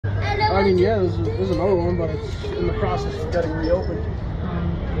I mean, yeah, there's another one, but it's in the process of getting reopened.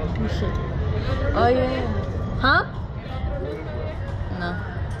 Oh shit. Oh yeah. Huh? No.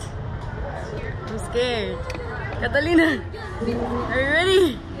 I'm scared. Catalina, are you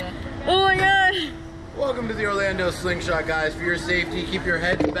ready? Yeah. Oh my god. Welcome to the Orlando Slingshot, guys. For your safety, keep your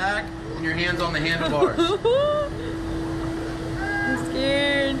head back and your hands on the handlebars. I'm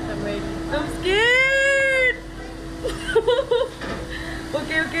scared. I'm ready. I'm scared.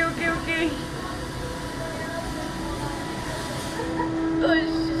 Okay. Oh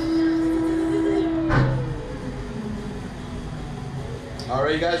shit. All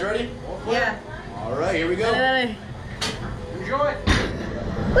right, you guys ready? Yeah. All right, here we go. Dale. Enjoy.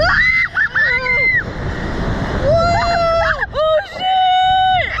 Oh shit!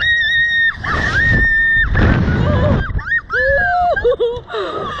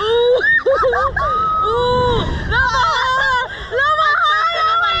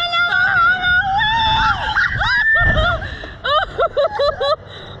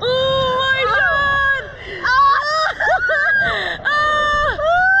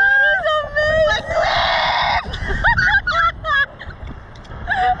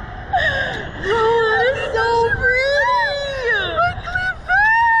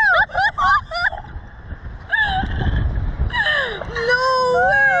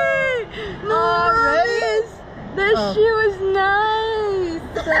 She was nice.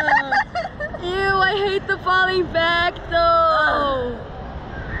 Ew, I hate the falling back though.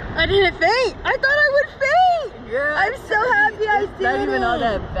 I didn't faint. I thought I would faint. Yeah, I'm so happy I did. Not even all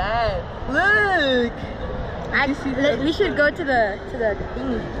that bad. Look. We should go to the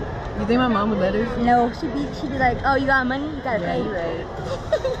thingy. You think my mom would let us? No, she'd be like, oh, you got money? You gotta pay. Right.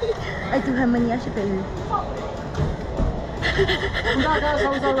 I do have money. I should pay her.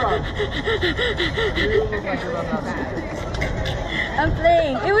 I'm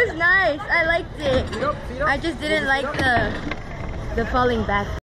playing. It was nice. I liked it. I just didn't like the falling back.